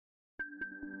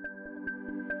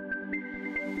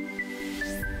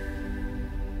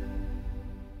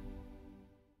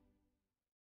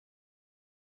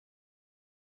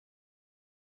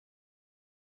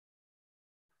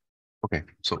Okay,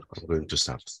 so I'm going to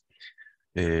start.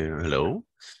 Hello.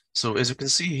 So as you can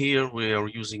see here, we are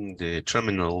using the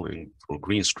terminal for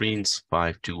green screens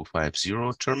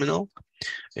 5250 terminal.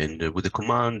 And with the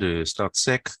command start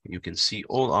sec, you can see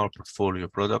all our portfolio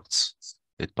products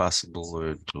that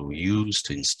possible to use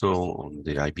to install on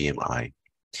the IBM I.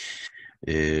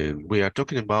 We are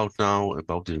talking about now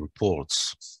about the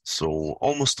reports. So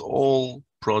almost all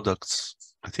products,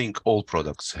 I think all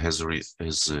products has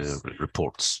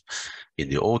reports. In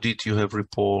the audit, you have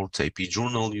reports, AP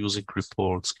journal using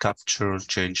reports, capture,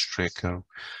 change tracker,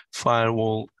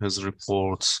 firewall has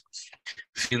reports,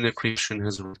 field encryption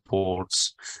has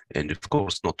reports, and of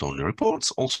course, not only reports,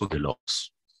 also the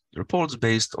logs. Reports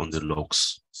based on the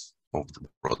logs of the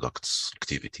product's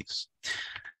activities.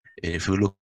 And if we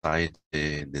look at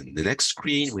the next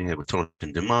screen, we have return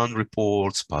and demand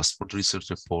reports, passport research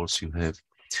reports, you have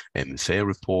MFA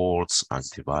reports,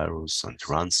 antivirus,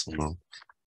 anti-ransomware.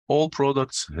 All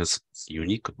products has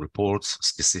unique reports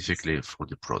specifically for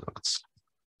the products.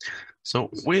 So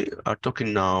we are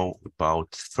talking now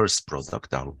about first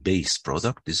product, our base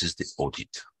product. This is the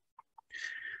audit.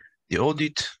 The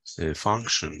audit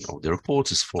function of the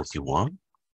report is 41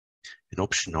 and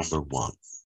option number 1.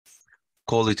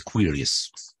 Call it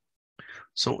queries.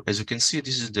 So as you can see,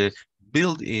 this is the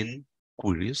built-in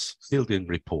queries, built-in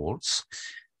reports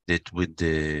that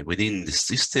within the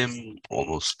system,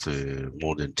 almost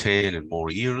more than 10 and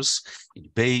more years,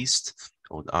 based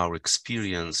on our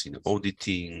experience in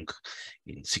auditing,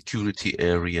 in security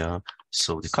area.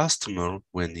 So the customer,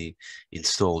 when he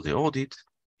installed the audit,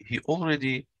 he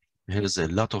already has a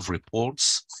lot of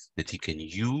reports that he can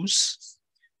use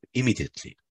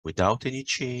immediately, without any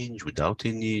change, without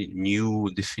any new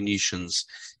definitions.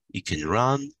 He can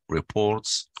run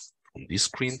reports on this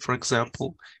screen, for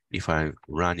example. If I'm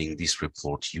running this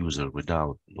report user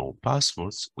without no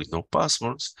passwords,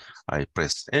 I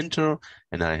press enter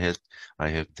and I have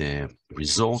the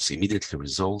results, immediately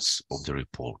results of the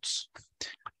reports.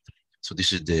 So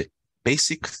this is the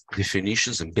basic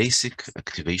definitions and basic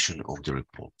activation of the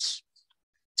reports.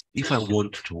 If I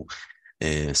want to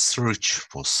search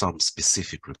for some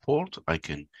specific report, I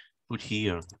can put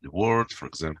here the word. For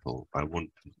example, I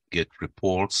want to get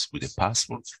reports with a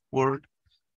password word,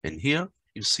 and here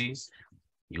you see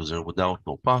user without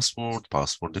no password,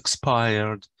 password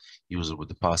expired, user with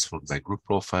the password by group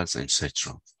profiles,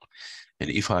 etc. And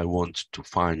if I want to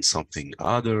find something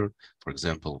other, for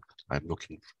example, I'm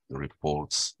looking for the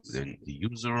reports, then the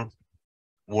user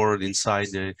word inside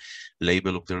the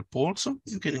label of the report, so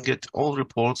you can get all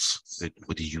reports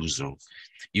with the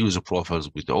user profiles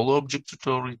with all object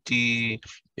authority,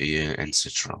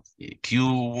 etc.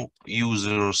 Queue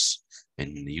users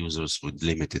and users with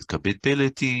limited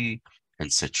capability,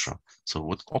 etc. So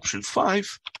with option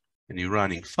 5, and you're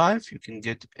running 5, you can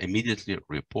get immediately a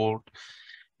report,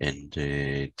 and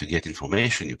to get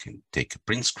information, you can take a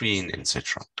print screen,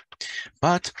 etc.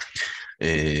 But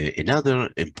another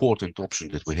important option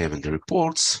that we have in the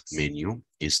reports menu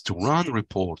is to run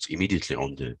reports immediately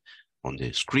on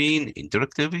the screen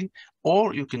interactively,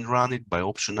 or you can run it by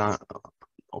option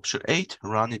 8,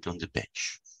 run it on the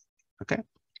bench. Okay.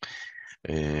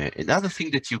 Another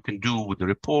thing that you can do with the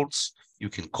reports, you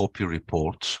can copy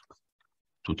report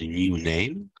to the new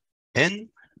name and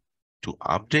to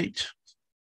update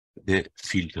the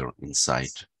filter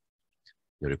inside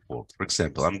the report. For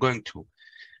example, I'm going to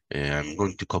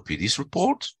copy this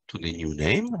report to the new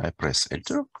name. I press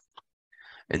enter.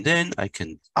 And then I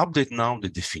can update now the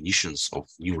definitions of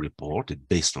new report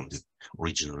based on the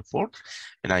original report.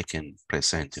 And I can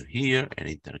press enter here and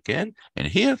enter again. And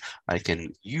here I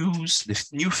can use the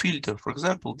new filter. For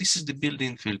example, this is the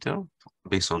built-in filter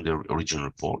based on the original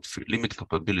report. Limit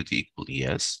capability equal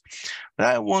yes. But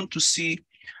I want to see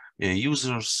a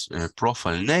user's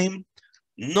profile name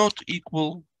not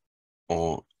equal,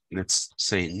 or let's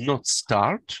say not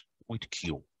start with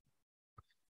Q.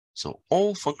 So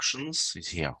all functions is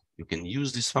here. You can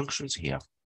use these functions here.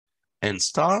 And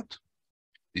start,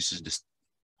 this is the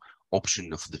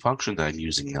option of the function that I'm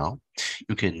using now.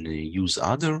 You can use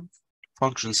other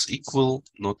functions: equal,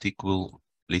 not equal,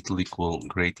 little equal,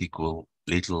 great equal,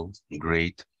 little,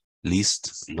 great,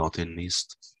 list, not in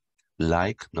list,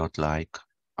 like, not like,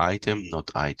 item,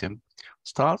 not item,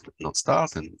 start, not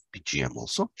start, and PGM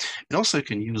also. And also you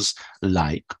can use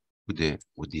like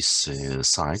with this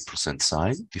sign,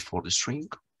 % before the string.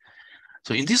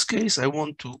 So in this case, I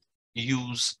want to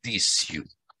use these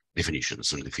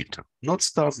definitions in the filter, not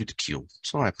start with Q.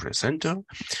 So I press enter.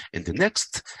 In the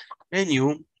next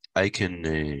menu, I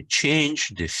can change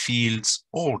the field's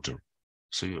order.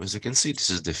 So as you can see, this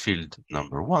is the field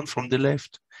number 1 from the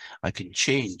left. I can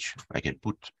change, I can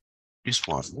put This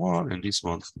one 1 and this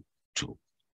one 2.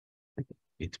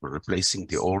 It will replacing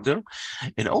the order.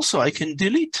 And also I can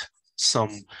delete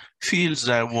some fields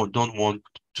that I don't want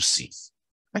to see.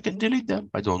 I can delete them.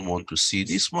 I don't want to see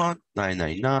this one,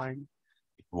 999.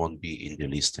 It won't be in the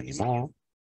list anymore.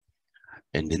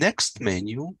 And the next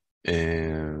menu,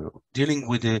 dealing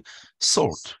with the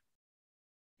sort.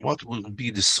 What will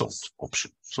be the sort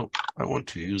option? So I want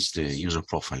to use the user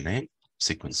profile name,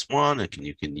 sequence 1.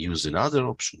 You can use another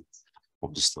option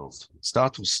of the sort.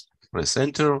 Status, press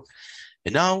enter.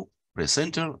 And now press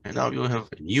enter. And now you have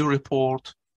a new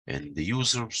report, and the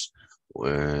users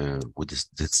with this,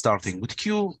 starting with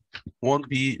Q won't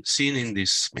be seen in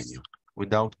this menu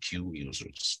without Q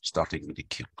users, starting with the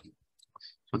Q.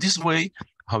 So this way,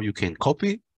 how you can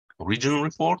copy original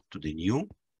report to the new,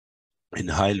 and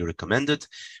highly recommended,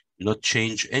 not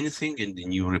change anything in the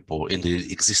new report, in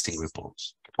the existing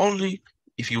reports. Only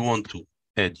if you want to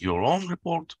add your own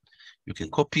report, you can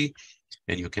copy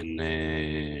and you can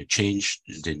change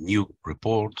the new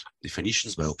report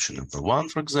definitions by option number 1,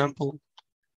 for example.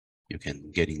 You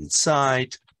can get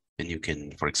inside, and you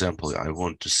can, for example, I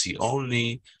want to see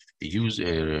only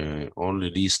the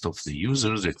only list of the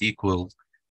users that equal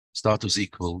status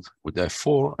equaled with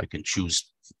F4. I can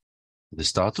choose the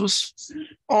status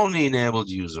only enabled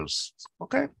users.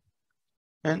 Okay,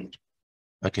 and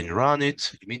I can run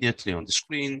it immediately on the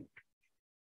screen,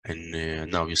 and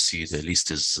now you see the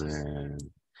list is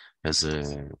has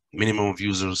a minimum of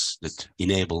users that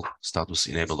enable status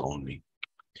enabled only.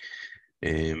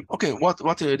 Okay,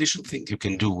 what additional thing you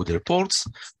can do with the reports?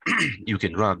 You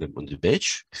can run them on the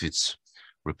batch if it's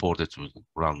reported to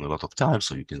run a lot of times,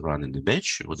 so you can run in the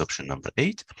batch with option number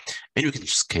 8, and you can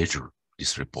schedule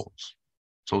these reports.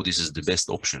 So this is the best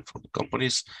option for the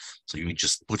companies. So you're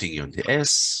just putting on the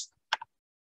S,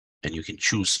 and you can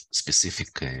choose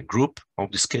specific group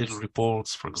of the scheduled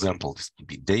reports. For example, this will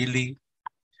be daily.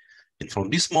 And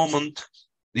from this moment,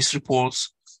 these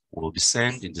reports will be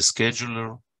sent in the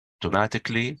scheduler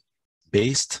automatically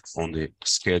based on the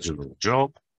scheduled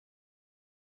job.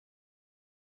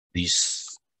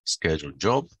 This scheduled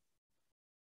job.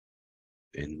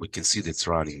 And we can see that it's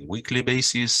running weekly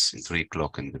basis in 3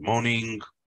 o'clock in the morning.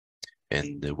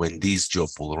 And when this job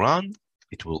will run,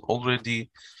 it will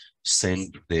already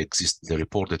send the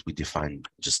report that we defined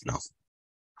just now.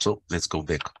 So let's go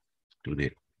back to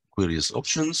the queries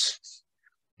options.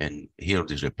 And here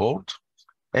the report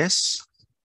S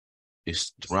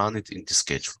is to run it in the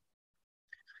schedule.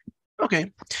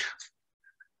 Okay.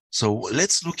 So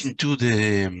let's look into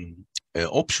the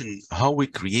option how we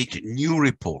create a new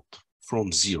report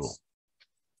from 0.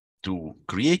 To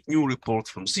create new report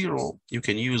from 0, you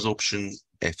can use option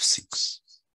F6.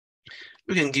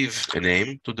 You can give a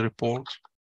name to the report.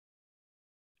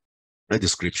 A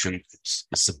description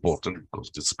is important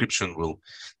because the description will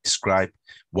describe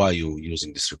why you're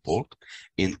using this report.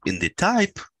 In the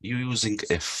type, you're using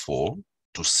F4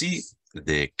 to see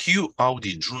the Q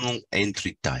audit journal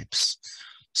entry types.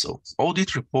 So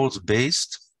audit reports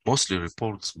mostly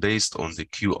reports based on the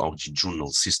Q audit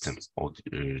journal system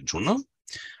audit journal.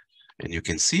 And you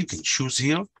can see, you can choose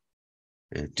here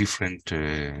different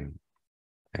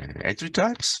entry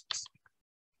types.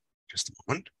 Just a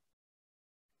moment.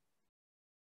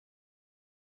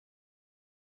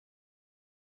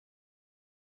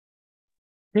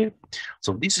 Okay.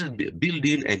 So this is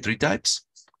built-in entry types.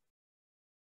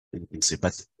 You can see,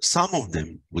 but some of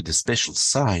them with a special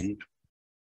sign,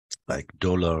 like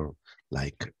dollar,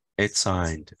 like @,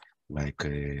 like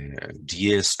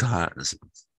DS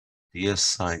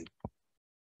sign.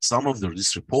 Some of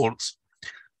these reports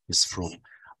is from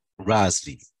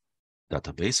Raz-Lee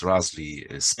database, Raz-Lee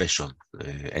special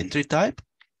entry type,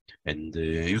 and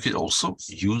you can also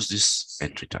use these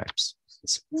entry types.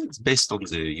 It's based on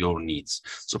your needs.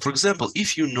 So, for example,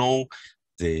 if you know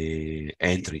the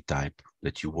entry type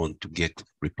that you want to get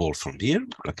report from here,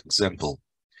 like example,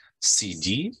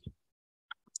 CD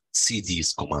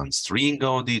is command string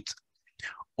audit,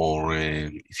 or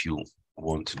if you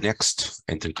want next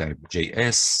entry type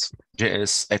JS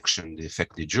action, the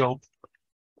affected job,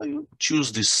 you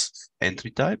choose this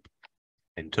entry type,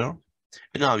 enter,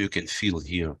 and now you can fill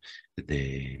here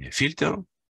the filter,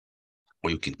 or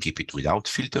you can keep it without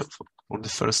filter for the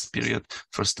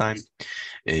first time.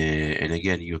 And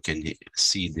again, you can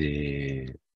see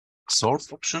the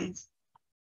sort option.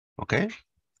 Okay,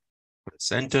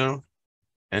 press enter,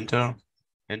 enter,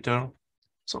 enter.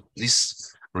 So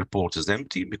this report is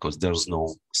empty because there's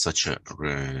no such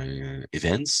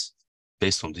events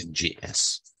based on the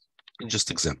JS. Just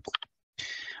example.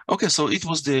 Okay, so it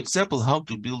was the example how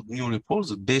to build new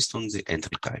reports based on the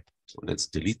entry type. So let's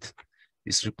delete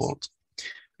this report.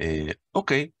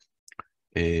 Okay,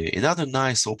 another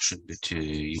nice option that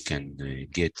you can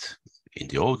get in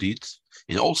the audit,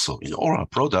 and also in all our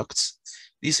products,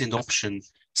 is an option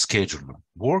scheduler,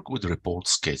 work with report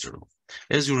scheduler.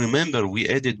 As you remember, we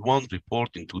added one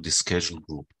report into the schedule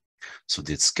group. So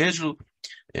the schedule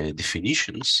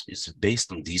definitions is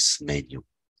based on this menu.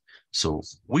 So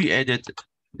we added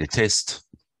the test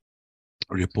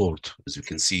report, as you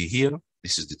can see here.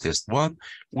 This is the test one.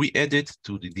 We added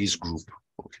to this group.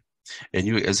 Okay.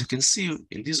 And as you can see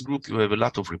in this group, you have a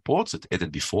lot of reports that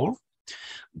added before.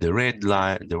 The red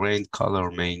line, the red color,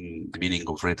 meaning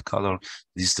of red color,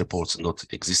 these reports are not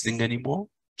existing anymore.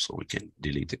 So we can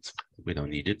delete it. We don't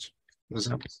need it. For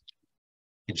example,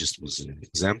 it just was an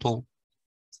example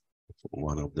for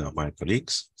one of my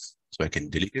colleagues. So I can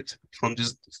delete it from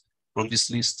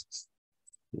this list.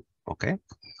 Okay.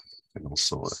 And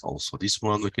also this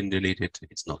one, we can delete it.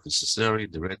 It's not necessary.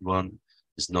 The red one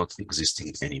is not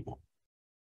existing anymore.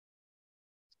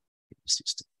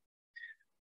 System.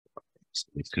 So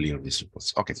we clear these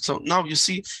reports. Okay, so now you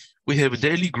see we have a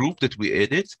daily group that we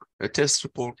added, a test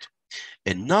report,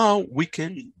 and now we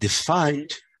can define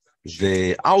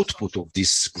the output of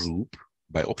this group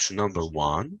by option number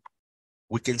 1.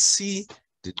 We can see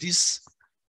that this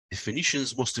definition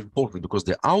is most important because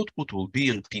the output will be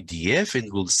in PDF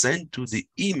and will send to the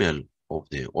email of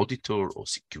the auditor or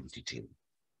security team.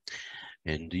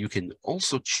 And you can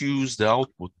also choose the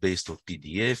output based on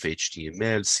PDF,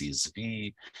 HTML,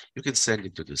 CSV. You can send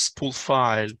it to the spool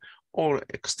file or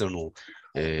external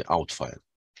out file.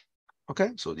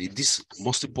 Okay, so these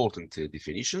most important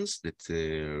definitions that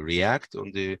react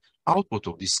on the output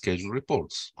of this schedule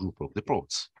reports, group of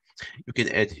reports. You can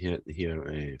add here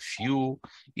a few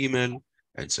email,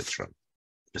 etc.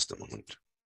 Just a moment.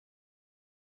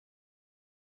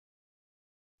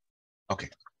 Okay.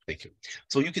 Thank you.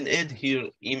 So you can add here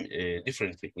in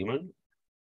different email.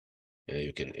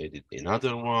 You can edit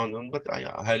another one, but I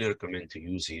highly recommend to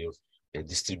use here a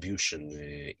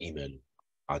distribution email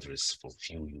address for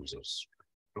few users.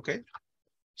 Okay.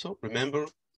 So remember,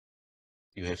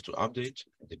 you have to update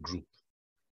the group.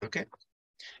 Okay.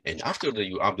 And after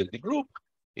you update the group,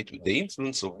 the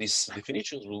influence of these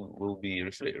definitions will be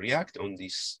react on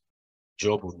this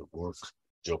job on work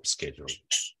job schedule.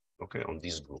 Okay, on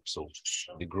this group. So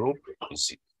the group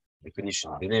is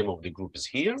definition. The name of the group is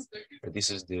here, and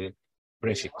this is the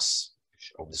prefix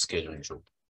of the schedule job.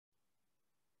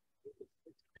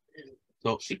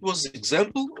 So it was an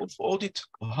example of audit,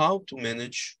 how to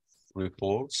manage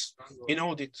reports in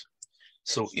audit.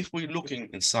 So if we're looking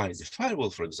inside the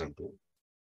firewall, for example,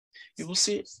 you will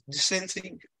see the same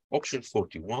thing, option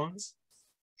 41,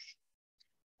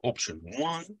 option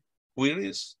 1,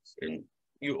 queries, and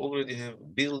you already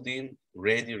have built-in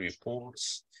ready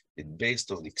reports that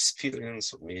based on the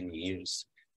experience of many years.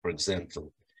 For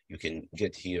example, you can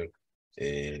get here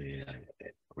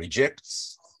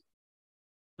rejects,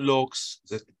 logs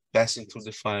that passing through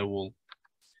the firewall,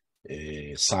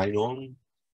 sign on,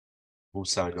 who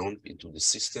sign on into the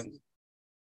system.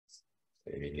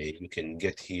 You can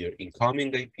get here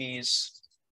incoming IPs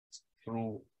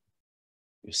through,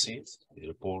 you see, the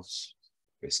reports,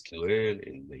 SQL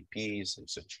and IPs,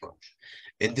 etc.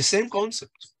 And the same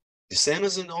concept, the same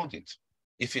as an audit.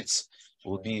 If it's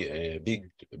will be a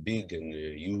big and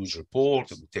huge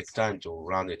report, it will take time to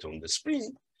run it on the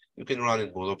screen. You can run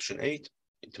it with option 8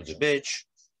 into the batch.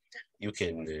 You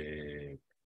can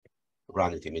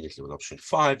run it immediately with option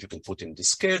 5. You can put in the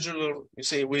scheduler. You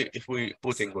say if we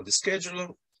putting on the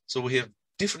scheduler, so we have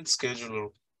different scheduler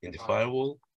in the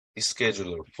firewall. The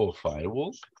scheduler for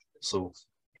firewall. So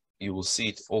you will see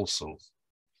it also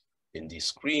in the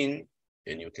screen,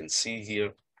 and you can see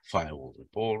here firewall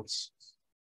reports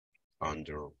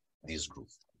under this group.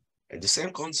 And the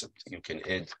same concept, you can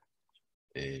add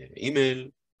email,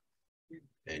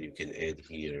 and you can add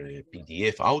here a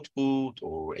PDF output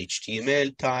or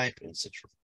HTML type, etc.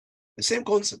 The same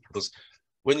concept, because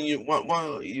when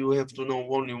you have to know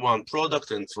only one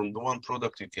product, and from the one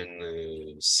product you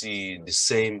can see the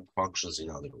same functions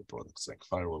in other products like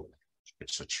firewall,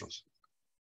 etc.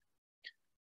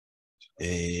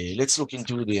 Let's look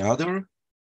into the other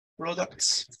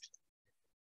products.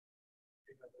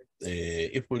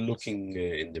 If we're looking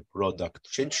in the product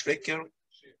change tracker,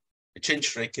 the change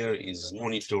tracker is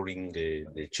monitoring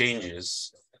the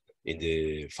changes in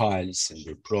the files, in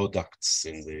the products,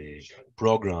 in the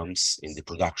programs, in the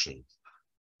production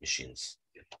machines.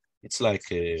 It's like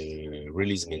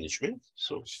release management.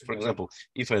 So, for example,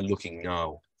 if I'm looking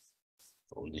now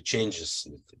on the changes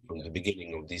from the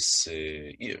beginning of this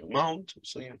mount,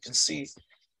 so you can see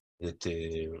that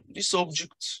this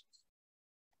object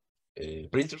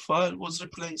printer file was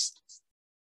replaced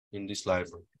in this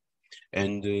library.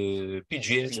 And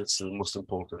PGM is the most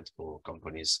important for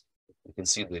companies. You can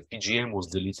see the PGM was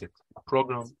deleted,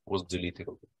 program was deleted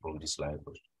from this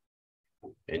library.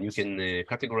 And you can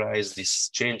categorize these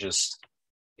changes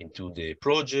into the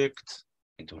project,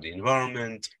 into the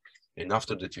environment, and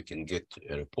after that you can get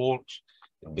a report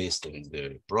based on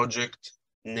the project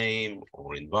name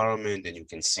or environment, and you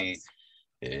can see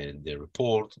the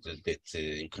report that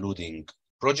including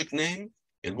project name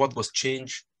and what was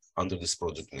changed under this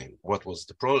project name. What was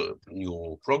the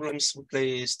new programs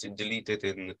replaced and deleted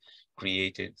and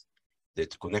created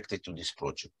that connected to this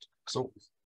project. So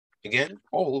again,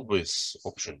 always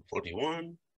option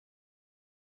 41,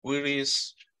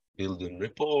 queries, building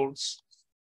reports.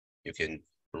 You can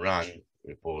run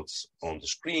reports on the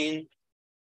screen.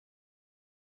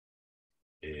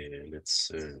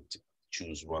 Let's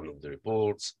choose one of the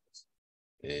reports.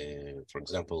 For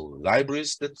example,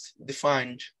 libraries that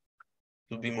defined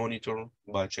to be monitored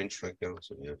by change tracker.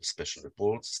 So we have special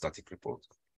reports, static report.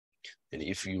 And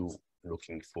if you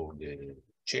looking for the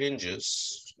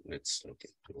changes, let's look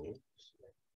into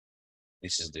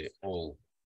this is the all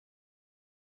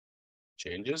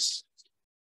changes.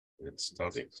 Let's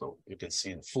start it. So you can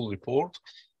see the full report.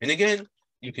 And again,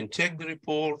 you can take the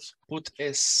report, put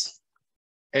S,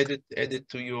 edit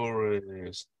to your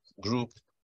group,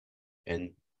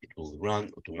 and it will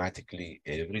run automatically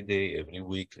every day, every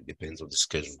week. It depends on the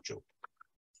scheduled job.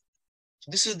 So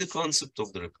this is the concept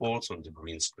of the reports on the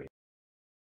green screen.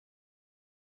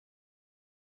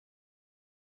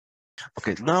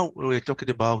 Okay, now we're talking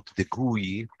about the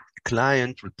GUI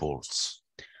client reports.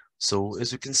 So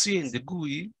as you can see in the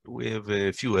GUI, we have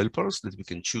a few helpers that we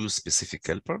can choose specific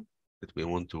helper that we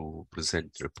want to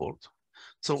present report.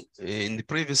 So in the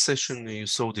previous session, you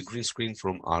saw the green screen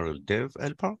from RL Dev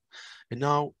helper. And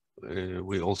now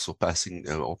we're also passing,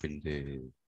 open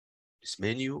this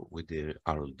menu with the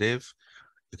RL Dev.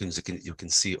 You can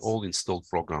see all installed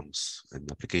programs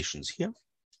and applications here.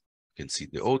 You can see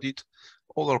the audit,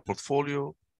 all our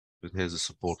portfolio. It has the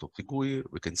support of the GUI,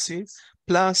 we can see,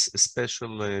 plus a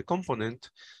special component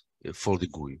for the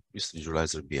GUI, this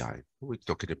Visualizer BI. We're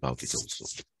talking about it also.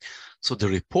 So the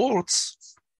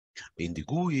reports in the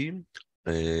GUI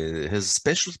has a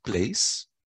special place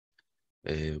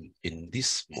in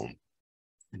this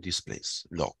place,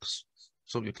 logs.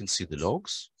 So you can see the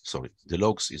logs. Sorry, the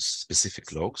logs is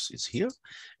specific logs is here,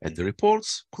 and the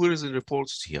reports, queries and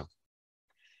reports is here.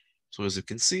 So as you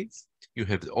can see, you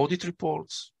have the audit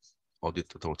reports,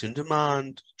 audit authority in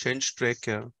demand, change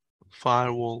tracker,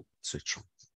 firewall, etc.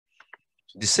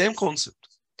 The same concept,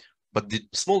 but the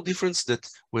small difference that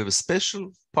we have a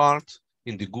special part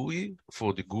in the GUI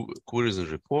for the queries and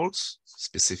reports,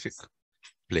 specific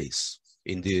place.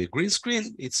 In the green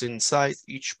screen, it's inside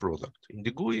each product. In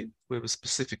the GUI, we have a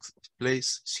specific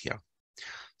place here.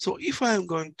 So if I'm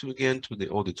going to again to the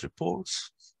audit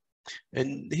reports,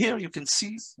 and here you can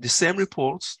see the same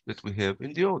reports that we have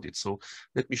in the audit. So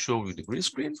let me show you the green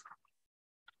screen.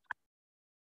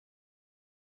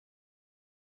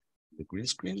 The green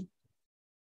screen,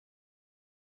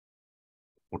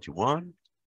 41,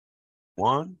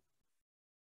 1.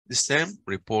 The same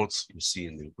reports you see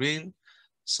in the green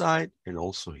side and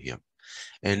also here.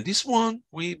 And this one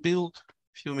we built a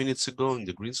few minutes ago in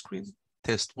the green screen,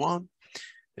 test 1.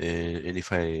 And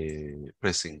if I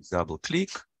pressing double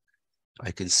click,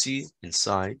 I can see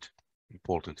inside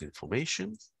important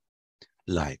information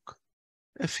like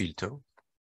a filter,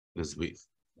 as we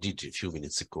did a few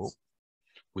minutes ago.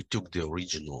 We took the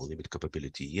original limit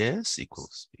capability yes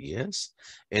equals yes,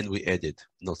 and we added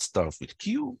not start with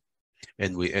Q,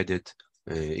 and we added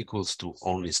equals to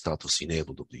only status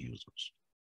enabled of the users.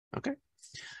 Okay,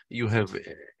 you have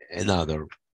another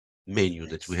menu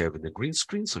that we have in the green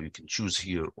screen, so you can choose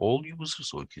here all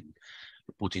users, or you can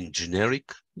put in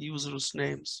generic users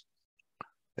names.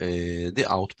 The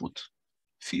output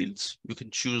fields, you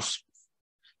can choose,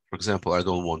 for example, I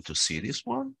don't want to see this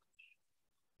one,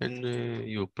 and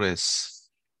you press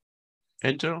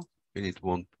enter and it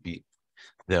won't be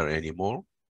there anymore.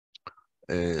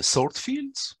 Sort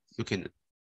fields, you can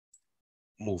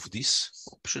move this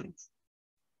option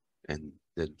and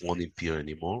that won't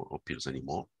appears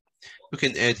anymore. You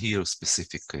can add here a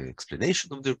specific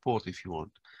explanation of the report if you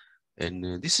want.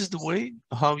 And this is the way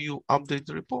how you update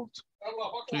the report.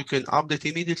 So you can update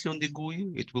immediately on the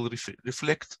GUI. It will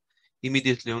reflect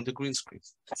immediately on the green screen.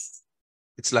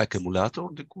 It's like emulator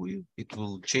of the GUI. It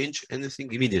will change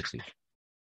anything immediately.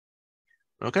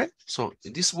 Okay, so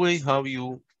in this way, how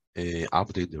you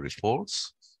update the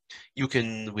reports. You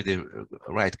can, with a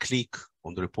right click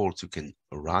on the report, you can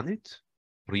run it,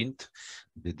 print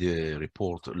the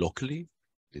report locally,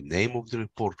 the name of the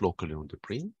report locally on the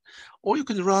print, or you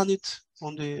can run it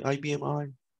on the IBM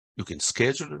I. You can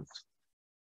schedule it.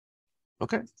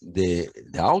 Okay, the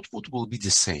output will be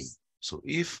the same. So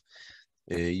if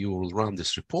you will run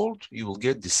this report, you will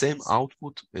get the same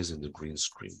output as in the green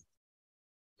screen.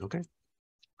 Okay,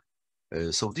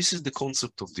 so this is the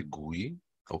concept of the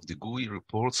GUI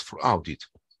reports for audit.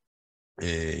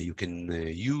 You can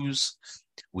use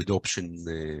with option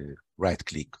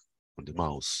right-click on the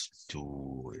mouse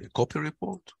to copy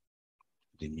report,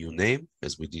 the new name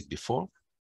as we did before.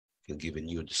 You can give a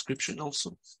new description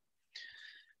also.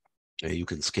 You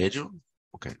can schedule.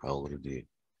 Okay, I already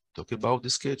talked about the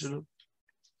scheduler.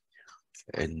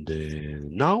 And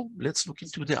now let's look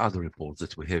into the other reports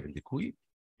that we have in the GUI.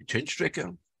 The change tracker.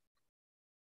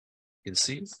 You can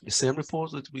see the same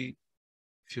report that we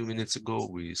a few minutes ago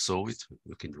we saw it.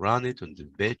 We can run it on the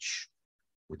batch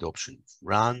with the option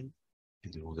run,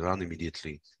 and it will run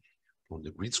immediately on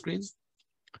the green screen.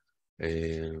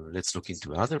 Let's look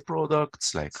into other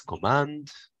products like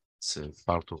command. It's a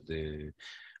part of the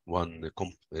one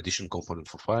additional component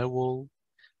for firewall.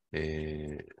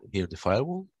 Here the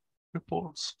firewall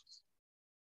reports.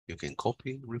 You can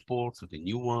copy report to the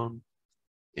new one,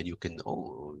 and you can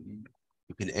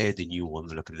add a new one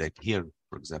like here,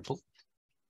 for example.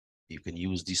 You can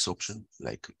use this option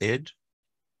like add,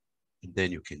 and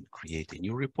then you can create a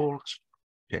new report,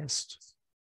 test,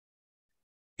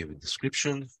 give a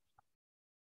description,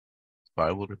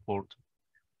 firewall report,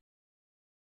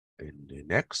 and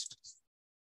next.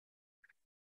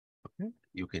 Okay,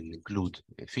 you can include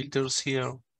filters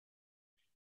here.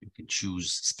 You can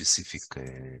choose specific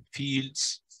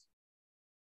fields.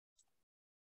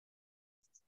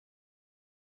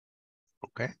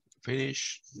 Okay,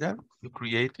 finish. Then you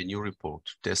create a new report,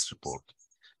 test report,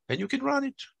 and you can run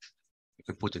it. You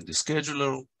can put in the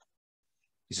scheduler.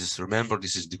 This is, remember,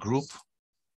 this is the group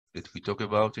that we talk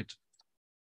about it.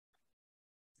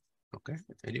 Okay,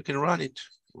 and you can run it.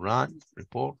 Run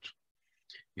report.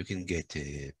 You can get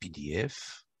a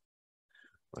PDF.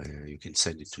 You can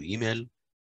send it to email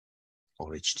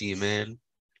or HTML.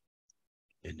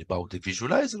 And about the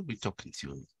visualizer, we'll talk in a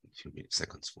few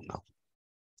seconds from now.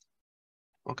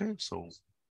 Okay, so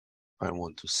I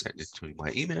want to send it to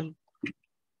my email.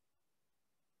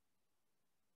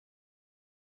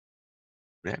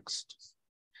 Next,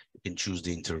 you can choose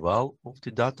the interval of the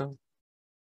data.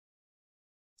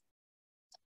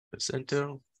 Press enter,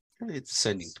 and it's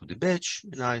sending to the batch,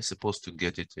 and I'm supposed to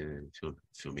get it a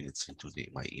few minutes into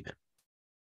my email.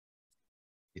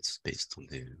 It's based on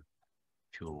the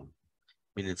few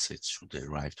minutes it should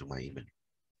arrive to my email.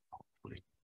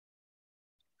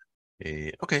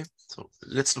 Okay, so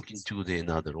let's look into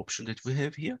another option that we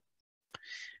have here.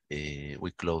 We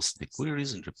close the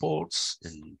queries and reports,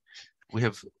 and we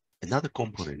have another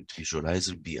component,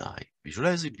 Visualizer BI.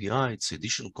 Visualizer BI, it's an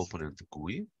additional component of the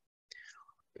GUI.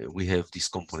 We have this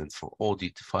component for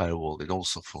audit, firewall, and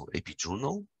also for AP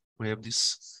Journal. We have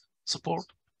this support.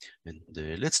 And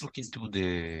let's look into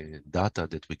the data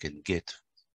that we can get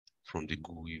from the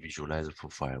GUI visualizer for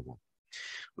firewall.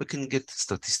 We can get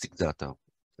statistic data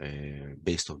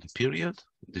based on the period.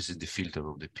 This is the filter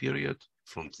of the period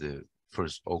from the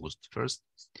August 1st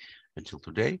until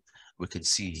today. We can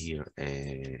see here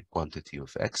a quantity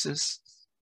of access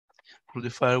through the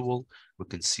firewall. We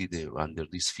can see under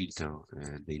this filter,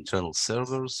 the internal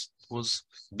servers was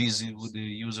busy with the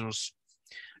users.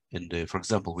 And for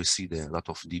example, we see a lot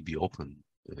of DB open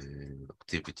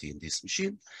activity in this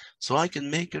machine. So I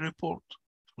can make a report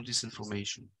for this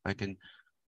information. I can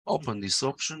open this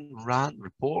option, run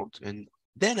report, and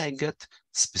then I get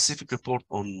specific report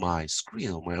on my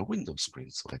screen, on my Windows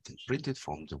screen. So I can print it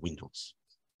from the Windows.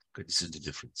 Okay, this is the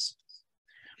difference.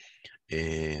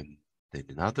 Then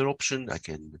another option, I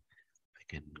can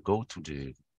go to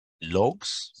the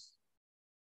logs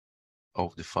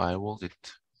of the firewall,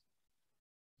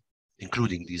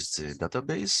 including this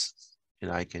database,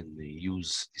 and I can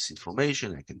use this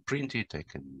information. I can print it. I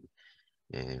can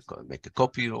make a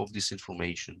copy of this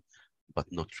information, but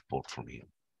not report from here.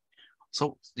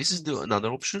 So this is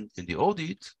another option. In the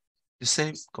audit, the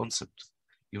same concept.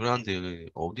 You run the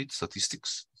audit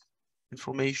statistics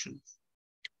information.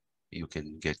 You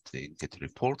can get a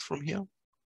report from here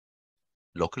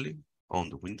locally on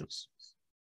the Windows.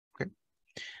 Okay,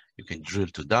 you can drill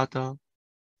to data,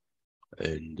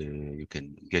 and you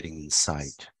can getting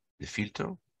inside the filter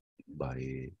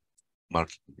by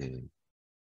marking the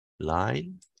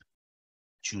line.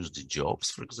 Choose the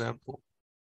jobs, for example.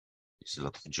 There's a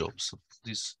lot of jobs of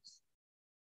this.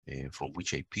 From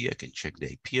which IP, I can check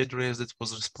the IP address that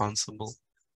was responsible.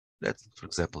 Let's, for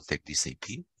example, take this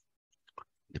AP,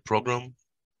 the program.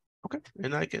 Okay,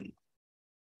 and I can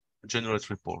generate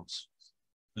reports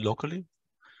locally,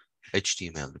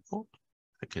 HTML report.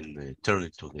 I can turn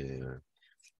it to the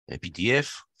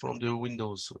PDF from the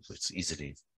Windows, so it's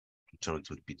easily to turn it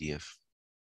to the PDF.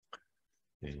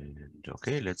 And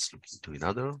okay, let's look into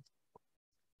another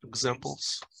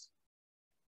examples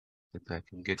that I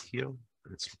can get here.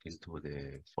 Let's look into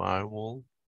the firewall.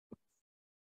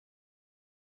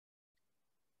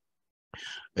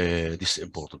 This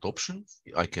important option,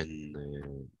 I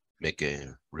can make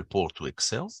a report to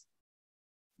Excel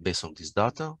based on this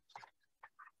data.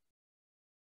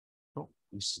 So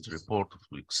this is the report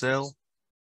to Excel.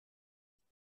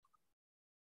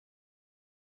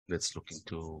 Let's look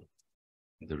into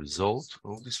the result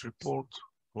of this report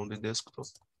on the desktop.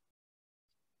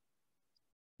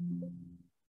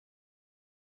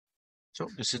 So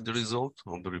this is the result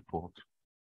of the report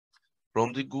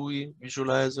from the GUI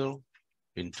visualizer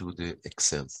into the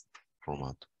Excel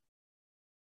format.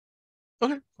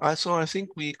 Okay, so I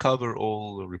think we cover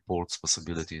all the reports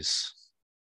possibilities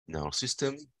in our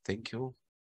system. Thank you.